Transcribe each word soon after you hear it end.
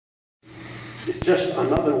It's just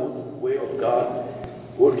another way of God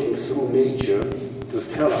working through nature to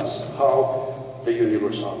tell us how the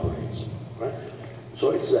universe operates. Right?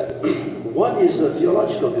 So it's that. What is the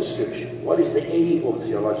theological description? What is the aim of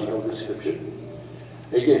theological description?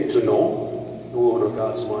 Again, to know. We want to know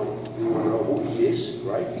God's mind. We want to know who He is,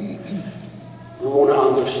 right? We want to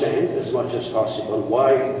understand as much as possible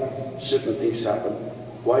why certain things happen.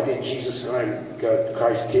 Why did Jesus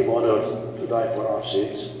Christ came on earth to die for our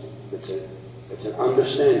sins? It's an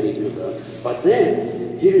understanding to that. But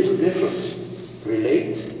then, here is the difference.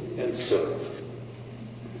 Relate and serve.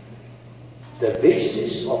 The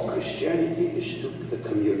basis of Christianity is to the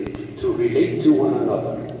community, to relate to one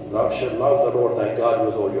another. Thou shalt love the Lord thy God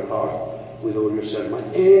with all your heart, with all your soul,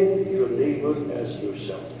 mind, and your neighbor as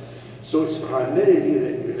yourself. So it's primarily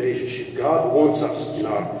a relationship. God wants us in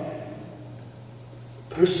our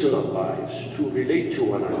personal lives to relate to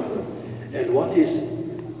one another. And what is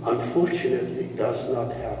unfortunately does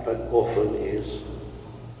not happen often is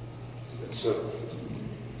serve.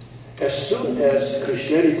 As soon as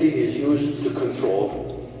Christianity is used to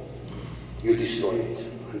control, you destroy it.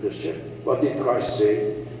 Understand? What did Christ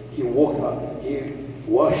say? He walked up, he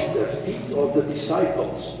washed the feet of the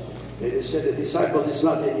disciples. And he said the disciple is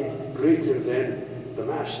not any greater than the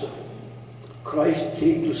master. Christ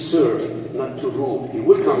came to serve, not to rule. He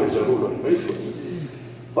will come as a ruler eventually.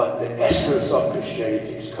 But the essence of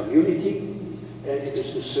Christianity is community, and it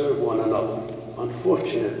is to serve one another.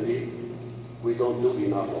 Unfortunately, we don't do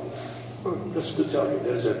enough of that. Just to tell you,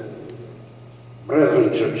 there's a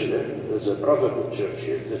Brethren church there, there's a Brotherhood church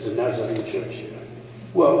here, there's a Nazarene church here.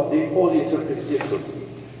 Well, they all interpret differently.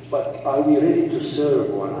 But are we ready to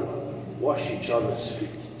serve one another? Wash each other's feet.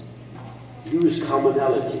 Use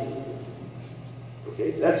commonality.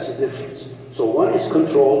 Okay, that's the difference. So one is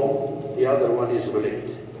control, the other one is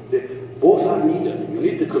relate. Both are needed. You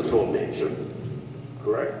need to control nature,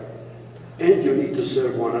 correct? And you need to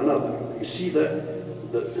serve one another. You see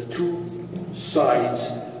the two sides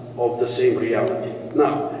of the same reality.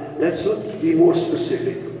 Now, let's be more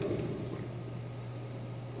specific.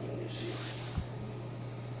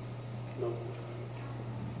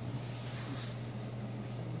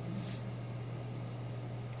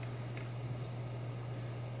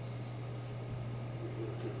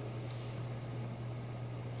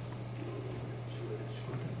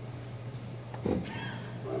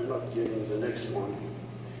 I'm not getting the next one.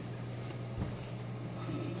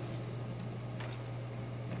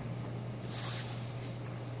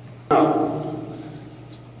 Now,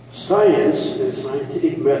 science and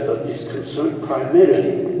scientific method is concerned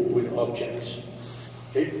primarily with objects.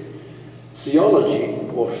 Okay? Theology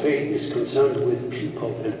or faith is concerned with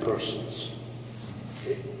people and persons.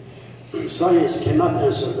 Okay? Science cannot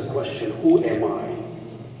answer the question, who am I?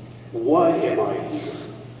 Why am I here?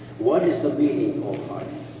 What is the meaning of life?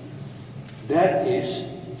 That is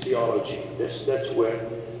theology. That's where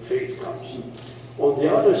faith comes. On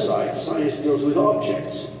the other side, science deals with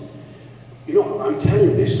objects. You know, I'm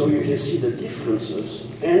telling this so you can see the differences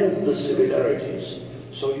and the similarities,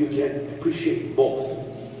 so you can appreciate both.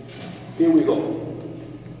 Here we go.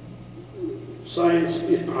 Science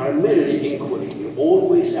is primarily inquiry. You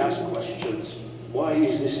always ask questions. Why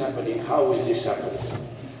is this happening? How is this happening?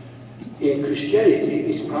 In Christianity,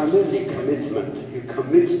 it's primarily commitment. You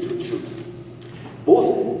commit to truth.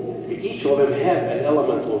 Each of them have an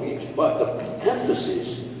element of each, but the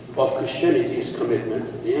emphasis of Christianity is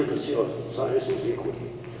commitment. The emphasis of science is inquiry.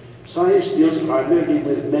 Science deals primarily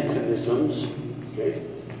with mechanisms, okay?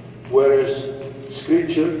 Whereas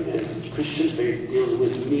Scripture and Christian faith deals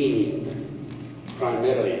with meaning,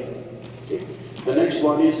 primarily. Okay? The next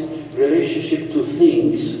one is relationship to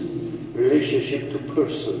things, relationship to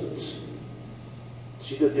persons.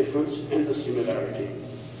 See the difference and the similarity.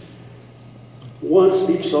 One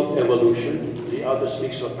speaks of evolution, the other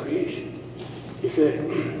speaks of creation. If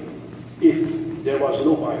there was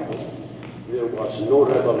no Bible, there was no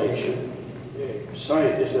revelation,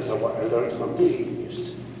 scientists, that's what I learned from the atheists.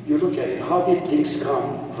 You look at it, how did things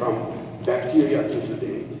come from bacteria to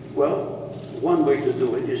today? Well, one way to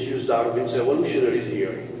do it is use Darwin's evolutionary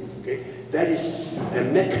theory. Okay? That is a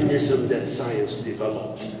mechanism that science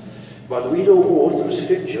developed. But we know more through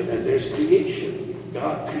Scripture, and there's creation.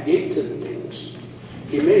 God created things.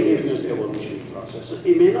 He may have used evolutionary processes.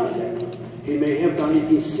 He may not have. He may have done it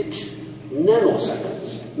in 6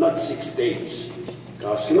 nanoseconds, not 6 days.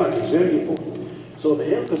 God's schematic is very important. So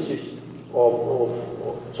the emphasis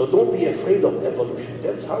so don't be afraid of evolution.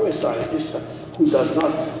 That's how a scientist who does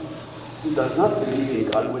not believe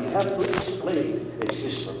in God will have to explain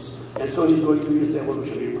existence. And so he's going to use the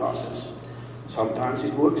evolutionary process. Sometimes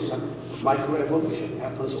it works. Microevolution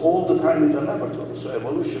happens all the time in the laboratory. So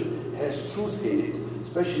evolution has truth in it,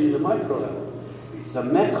 especially in the micro level. It's a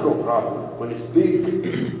macro problem. When it's big,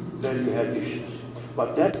 then you have issues.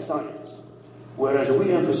 But that's science. Whereas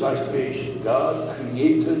we emphasize creation. God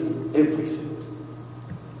created everything.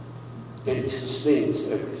 And He sustains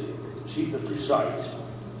everything. See the two sides.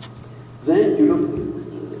 Then you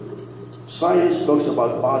look, science talks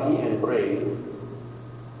about body and brain.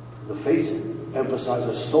 The faith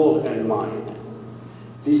emphasizes soul and mind.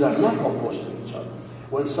 These are not opposed to each other.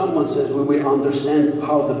 When someone says, we will understand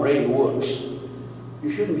how the brain works, you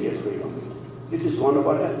shouldn't be afraid of it. It is one of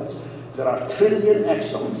our efforts. There are trillion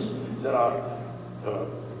axons. There are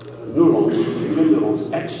neurons, trillion neurons,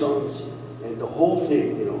 axons, and the whole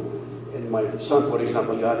thing, you know. And my son, for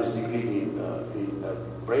example, got his degree in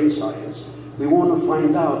brain science. We want to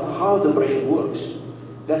find out how the brain works.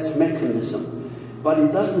 That's mechanism. But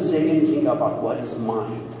it doesn't say anything about what is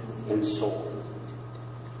mind and soul.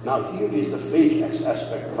 Now here is the faith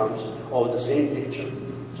aspect comes of the same picture.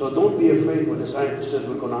 So don't be afraid when the scientist says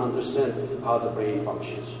we're going to understand how the brain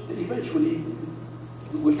functions. Eventually,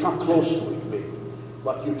 we'll come close to it, maybe.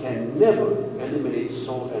 But you can never eliminate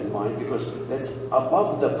soul and mind because that's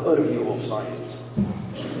above the purview of science.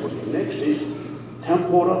 Okay, next is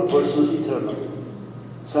temporal versus eternal.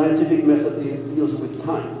 Scientific method deals with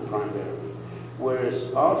time primarily,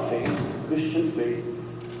 whereas our faith, Christian faith,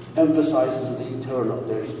 emphasizes the eternal.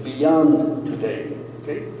 There is beyond today.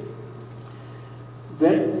 Okay?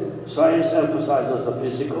 Then science emphasizes the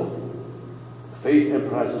physical, faith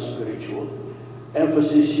emphasizes spiritual.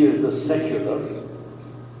 Emphasis here is the secular.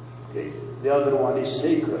 Okay? The other one is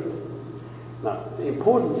sacred. Now, the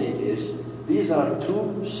important thing is these are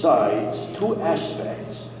two sides, two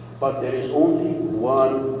aspects, but there is only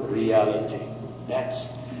one reality. That's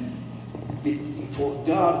it. For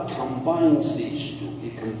God combines these two. He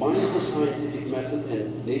combines the scientific method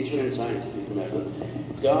and nature and scientific method.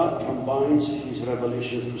 God combines His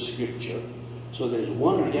revelation through Scripture. So there's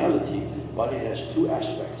one reality, but it has two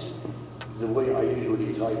aspects. The way I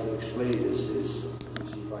usually try to explain this is,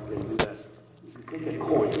 let's see if I can do that. If you take a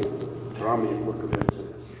coin,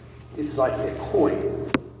 it's like a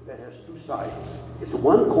coin that has two sides. It's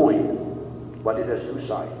one coin, but it has two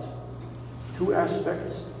sides. Two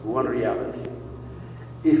aspects, one reality.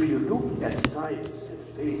 If you look at science and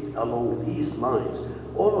faith along these lines,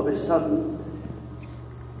 all of a sudden,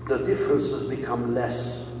 the differences become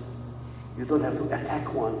less. You don't have to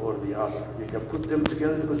attack one or the other. You can put them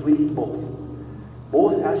together because we need both.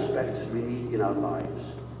 Both aspects we need in our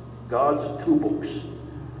lives. God's two books,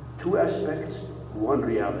 two aspects, one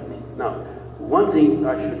reality. Now, one thing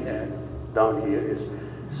I should add down here is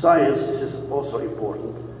science, this is also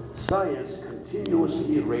important. Science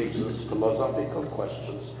continuously raises philosophical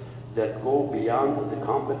questions that go beyond the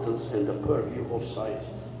competence and the purview of science.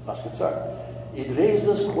 It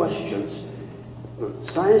raises questions.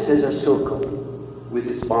 Science has a circle with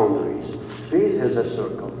its boundaries. Faith has a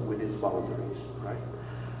circle with its boundaries, right?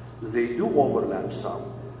 They do overlap some,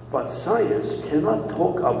 but science cannot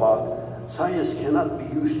be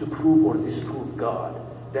used to prove or disprove God.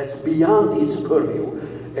 That's beyond its purview,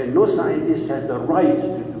 and no scientist has the right to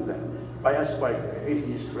do that. I ask my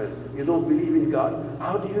atheist friends, you don't believe in God?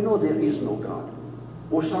 How do you know there is no God?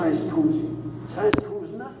 Or science proves it. Science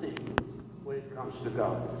proves nothing when it comes to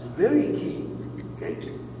God. It's very key. Okay?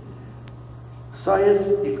 Science,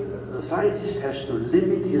 if the scientist has to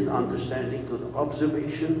limit his understanding to the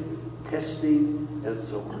observation, testing, and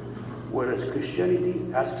so on. Whereas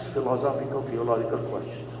Christianity asks philosophical, theological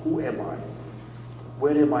questions. Who am I?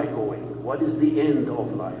 Where am I going? What is the end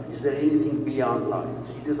of life? Is there anything beyond life?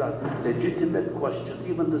 See, these are legitimate questions.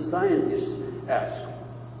 Even the scientists ask.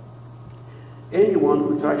 Anyone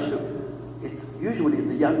who tries to, it's usually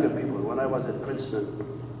the younger people. When I was at Princeton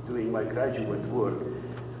doing my graduate work,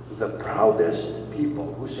 the proudest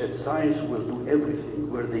people who said science will do everything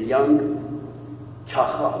were the young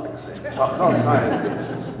Chachal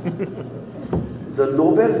scientists. The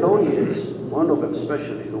Nobel laureates, one of them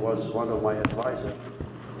especially, who was one of my advisors,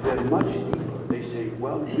 they're much deeper. They say,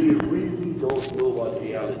 well, we really don't know what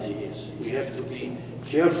reality is. We have to be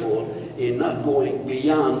careful in not going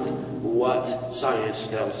beyond what science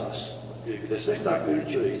tells us. The sector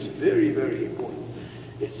is very, very important.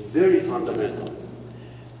 It's very fundamental.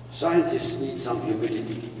 Scientists need some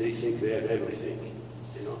humility. They think they have everything.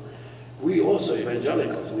 You know, we also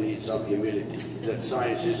evangelicals, we need some humility. That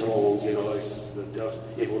science is wrong. You know, that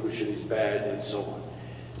evolution is bad, and so on.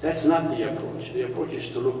 That's not the approach. The approach is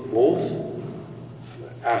to look both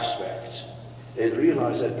aspects and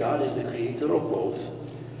realize that God is the creator of both.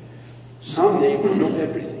 Someday we'll know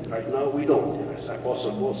everything. Right now we don't. As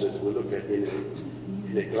Apostle Paul says, we look at it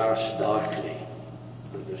in a glass darkly.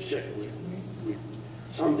 And just check.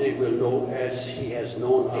 Someday we'll know as he has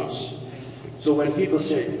known us. So when people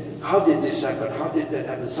say, how did this happen? How did that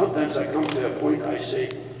happen? Sometimes I come to a point I say,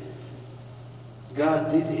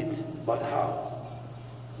 God did it, but how?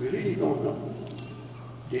 We really don't know.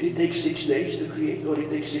 Did it take 6 days to create, or did it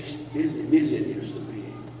take 6 million years to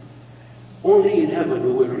create? Only in heaven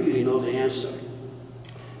we will really know the answer.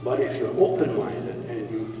 But if you're open-minded and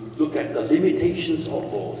you look at the limitations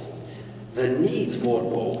of both, the need for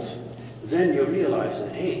both, then you realize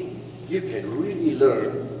that, hey, you can really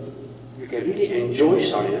learn, you can really enjoy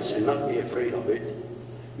science and not be afraid of it.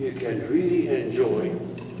 You can really enjoy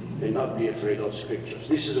and not be afraid of scriptures.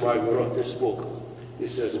 This is why we wrote this book. It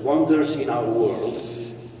says, Wonders in Our World,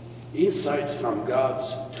 Insights from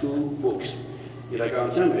God's 2 books. In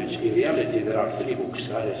reality, there are 3 books.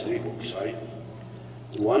 God has 3 books, right?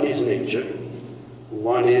 One is nature,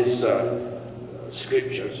 one is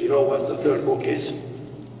scriptures. You know what the 3rd book is?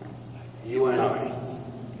 You and I.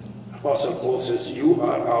 Apostle Paul says, you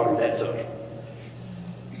are our letter.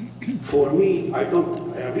 For me, I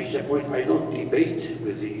reach a point I don't debate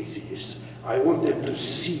with the atheists. I want them to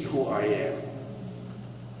see who I am.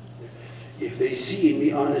 If they see in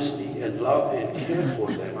me honesty and love and care for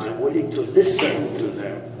them, I'm willing to listen to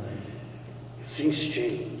them. Things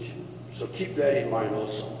change. So keep that in mind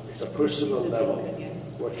also. It's a personal level.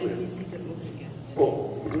 What will?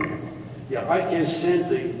 Oh, yeah, I can send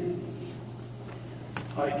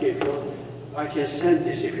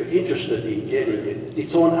this if you're interested in getting it.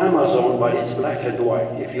 It's on Amazon, but it's black and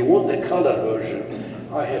white. If you want the color version,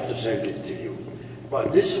 I have to send it to you.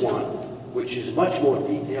 But this one, which is much more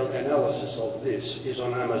detailed analysis of this, is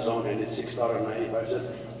on Amazon, and it's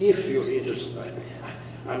 $6.95. If you're interested,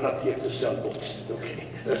 I'm not here to sell books, okay?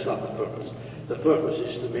 That's not the purpose. The purpose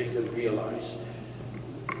is to make them realize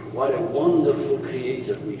what a wonderful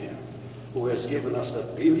Creator we have, who has given us the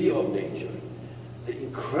beauty of nature, the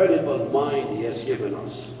incredible mind He has given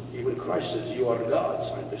us. Even Christ says, you are gods.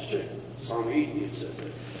 I just checked. Psalm 80, it says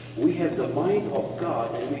that. We have the mind of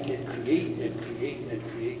God, and we can create and create and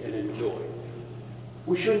create and enjoy.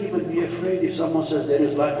 We shouldn't even be afraid if someone says there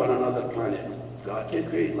is life on another planet. God can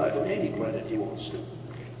create life on any planet He wants to.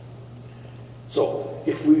 So,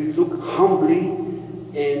 if we look humbly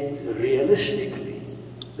and realistically,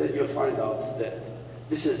 then you'll find out that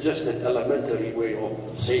this is just an elementary way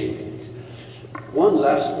of saying things. One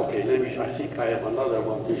last, okay, I think I have another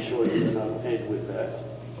one to show you, and I'll end with that.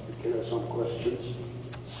 Okay, there are some questions.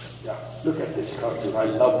 Yeah, look at this cartoon. I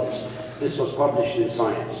love this. This was published in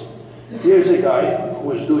Science. Here's a guy who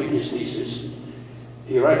was doing his thesis.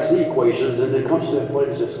 He writes the equations, and then comes to a point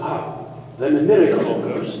and says, then a miracle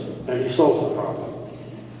occurs, and he solves the problem.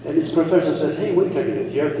 And his professor says, hey, wait a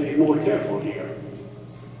minute, you have to be more careful here.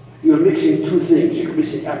 You're mixing 2 things. You're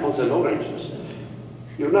mixing apples and oranges.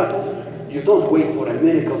 You don't wait for a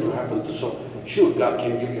miracle to happen to solve. Sure, God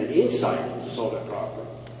can give you an insight to solve a problem,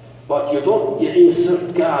 but you don't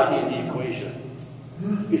insert God in the equation.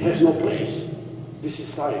 It has no place. This is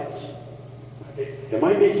science. Am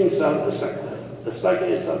I making sense? That's like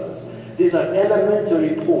a sentence. These are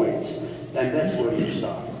elementary points, and that's where you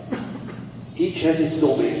start. Each has its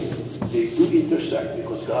domain. They do intersect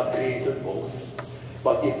because God created both.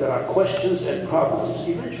 But if there are questions and problems,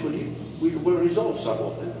 eventually we will resolve some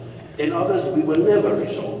of them. And others we will never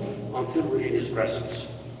resolve until we're in His presence.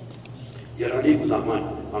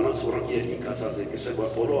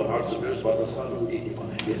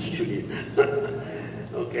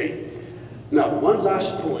 Okay? Now, one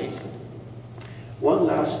last point.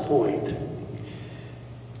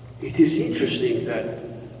 It is interesting that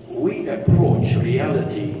we approach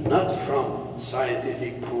reality not from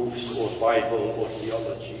scientific proofs or Bible or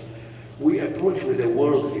theology. We approach with a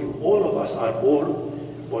worldview. All of us are born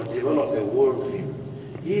or develop a worldview.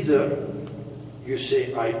 Either you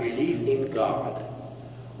say, I believe in God,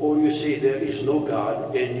 or you say there is no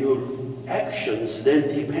God, and your actions then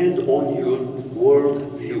depend on your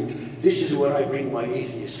worldview. This is where I bring my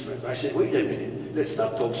atheist friends. I say, wait a minute, let's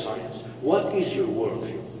not talk science. What is your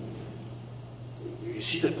worldview? You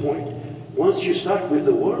see the point? Once you start with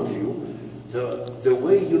the worldview, the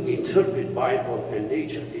way you interpret Bible and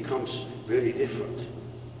nature becomes very different.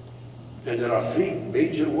 And there are 3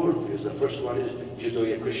 major worldviews. The first one is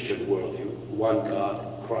Judeo-Christian worldview, one God,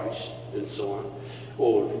 Christ, and so on.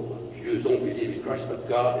 Or you don't believe in Christ, but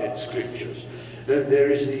God and scriptures. Then there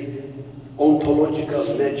is the ontological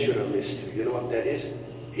naturalist. You know what that is?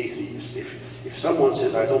 Atheist. If someone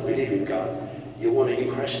says, I don't believe in God, you want to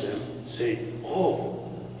impress them, say, oh,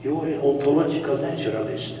 you're an ontological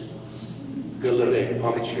naturalist.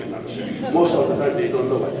 Most of the time they don't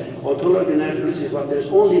know it. Ontological naturalism is what there's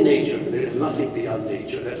only nature. There is nothing beyond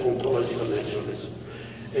nature. That's ontological naturalism.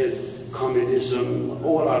 And communism,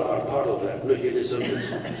 all are part of that. Nihilism.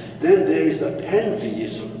 Then there is the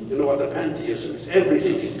pantheism. You know what the pantheism is?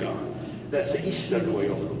 Everything is God. That's the Eastern way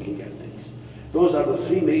of looking at things. Those are the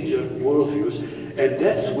three major worldviews, and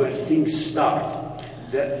that's where things start.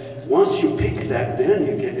 That once you pick that, then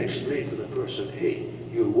you can explain to the person, hey,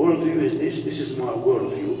 your worldview is this, this is my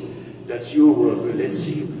worldview, that's your worldview, let's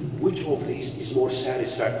see which of these is more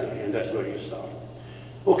satisfactory, and that's where you start.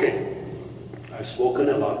 Okay, I've spoken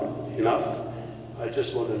a lot, enough. I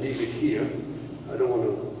just want to leave it here. I don't want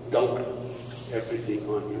to dump everything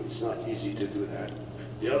on you. It's not easy to do that.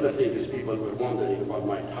 The other thing is people were wondering about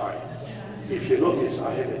my tie. If you notice,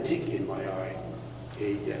 I have a tick in my eye,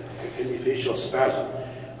 a hemifacial spasm.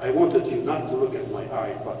 I wanted you not to look at my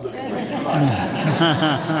eye, but look at my tie.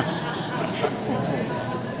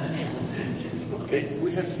 Okay,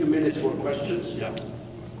 we have a few minutes for questions. Yeah.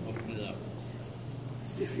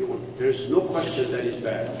 If you want, there's no question that is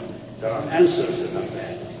bad. There are answers that are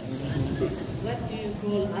bad. What do you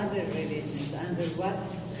call other religions? Under what?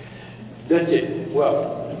 That's it.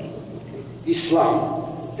 Well, Islam,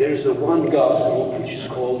 there's the one God group which is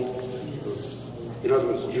called, in other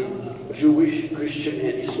words, Jewish, Christian,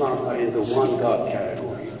 and Islam are in the one God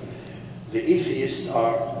category. The atheists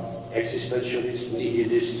are existentialists,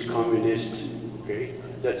 nihilists, communists, okay?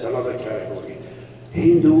 That's another category.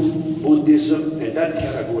 Hindu, Buddhism, and that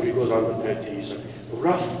category goes under pantheism.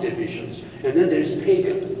 Rough divisions. And then there's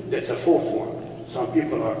pagan, that's a fourth one. Some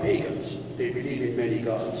people are pagans. They believe in many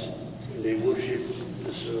gods. And they worship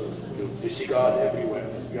this, they see God everywhere.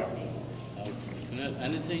 Yeah.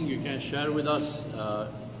 Anything you can share with us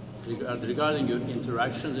regarding your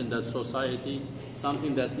interactions in that society?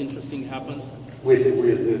 Something that interesting happened? With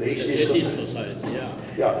the atheist society, yeah.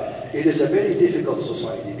 Yeah, it is a very difficult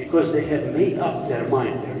society because they have made up their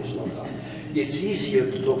mind there is no God. It's easier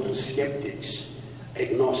to talk to skeptics,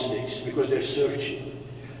 agnostics, because they're searching.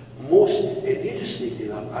 And interestingly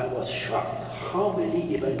enough, I was shocked how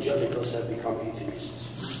many evangelicals have become atheists.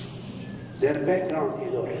 Their background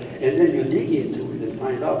is, and then you dig into it and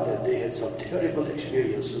find out that they had some terrible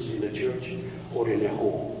experiences in a church or in a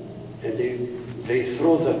home. And they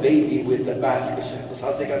throw the baby with the bath.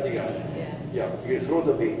 Yeah, you throw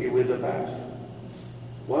the baby with the bath.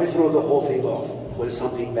 Why throw the whole thing off when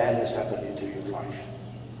something bad has happened into your life?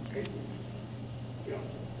 Okay? Yeah.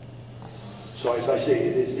 So as I say,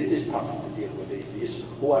 it is tough to deal with atheists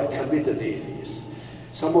who are committed atheists.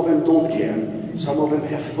 Some of them don't care. Some of them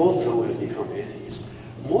have thought through and become atheists.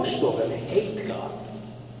 Most of them hate God.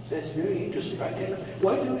 That's very interesting. I tell them,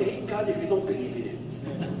 why do you hate God if you don't believe in Him?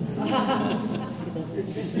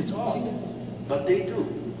 It's odd, but they do.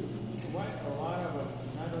 Why a lot of them,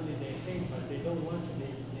 not only they hate, but they don't want to,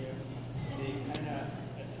 they kind of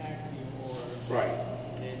attack you or right.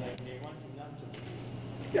 They want you not to believe.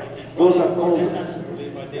 Yeah, those are called, not to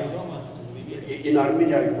believe, but they don't want you to believe it. In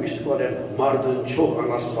Armenia we used to call them Mardin Cho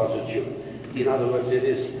Anastasiu. In other words,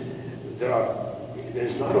 there's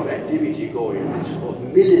a lot of activity going. It's called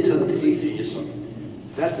militant atheism.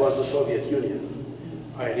 That was the Soviet Union.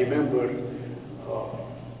 I remember,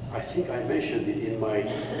 I think I mentioned it in my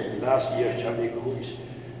last year Charlie quiz.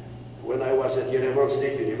 When I was at Yerevan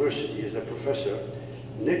State University as a professor,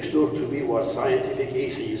 next door to me was scientific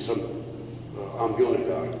atheism,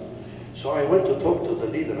 Amyonagar. So I went to talk to the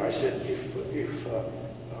leader. I said, if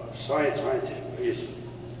science is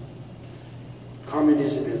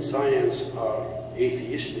communism and science are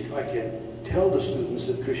atheistic, I can tell the students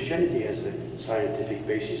that Christianity has a scientific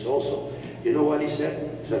basis also. You know what he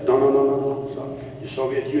said? He said, no. So, the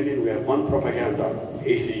Soviet Union, we have one propaganda,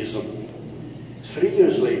 atheism. 3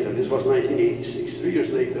 years later, this was 1986, 3 years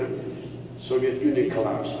later, Soviet Union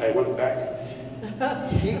collapsed. I went back.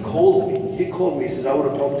 He called me, he says, I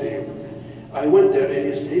want to talk to you. I went there and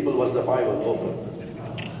his table was the Bible open.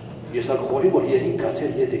 He said, why are you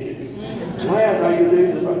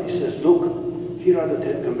doing that? He says, look, here are the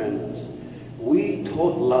 10 Commandments. We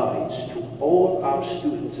taught lies to all our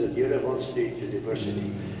students at Yerevan State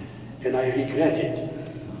University, and I regret it.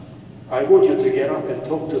 I want you to get up and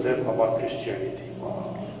talk to them about Christianity.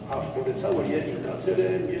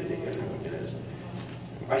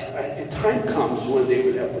 A time comes when they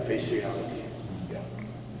will have to face reality. Yeah.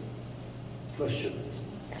 Question.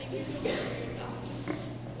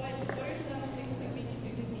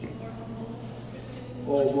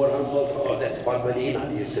 Oh, more humble. Oh, that's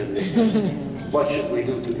Barbarina, you said. What should we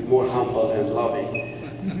do to be more humble and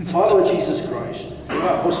loving? Follow Jesus Christ.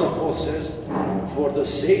 Apostle Paul says, for the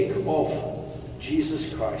sake of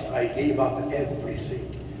Jesus Christ, I gave up everything.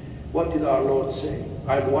 What did our Lord say?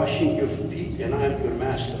 I'm washing your feet and I'm your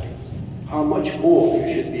master. How much more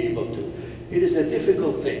you should be able to. It is a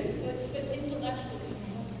difficult thing. But intellectually.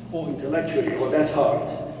 Oh, intellectually, well, that's hard.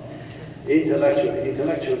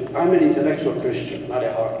 Intellectually, I'm an intellectual Christian, not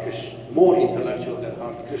a hard Christian. More intellectual than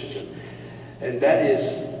hard Christian. And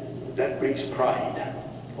that brings pride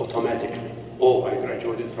automatically. Oh, I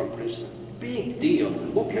graduated from Princeton. Big deal.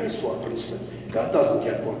 Who cares for Princeton? God doesn't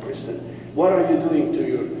care for Princeton. What are you doing to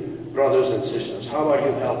your brothers and sisters? How are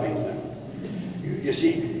you helping them? You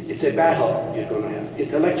see, it's a battle you're going to have.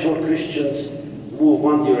 Intellectual Christians move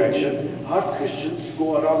one direction. Hard Christians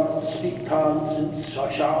go around, speak tongues and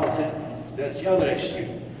shout. That's the other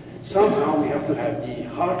extreme. Somehow we have to have the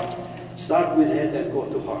heart, start with head and go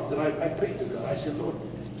to heart. And I prayed to God. I said, Lord,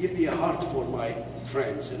 give me a heart for my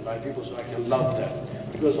friends and my people so I can love them.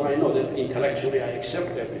 Because I know that intellectually I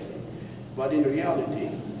accept everything. But in reality,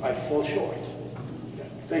 I fall short. Yeah.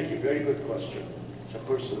 Thank you. Very good question. It's a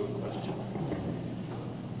personal question.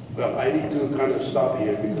 Well, I need to kind of stop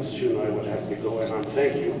here because soon I will have to go. And I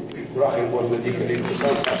thank you.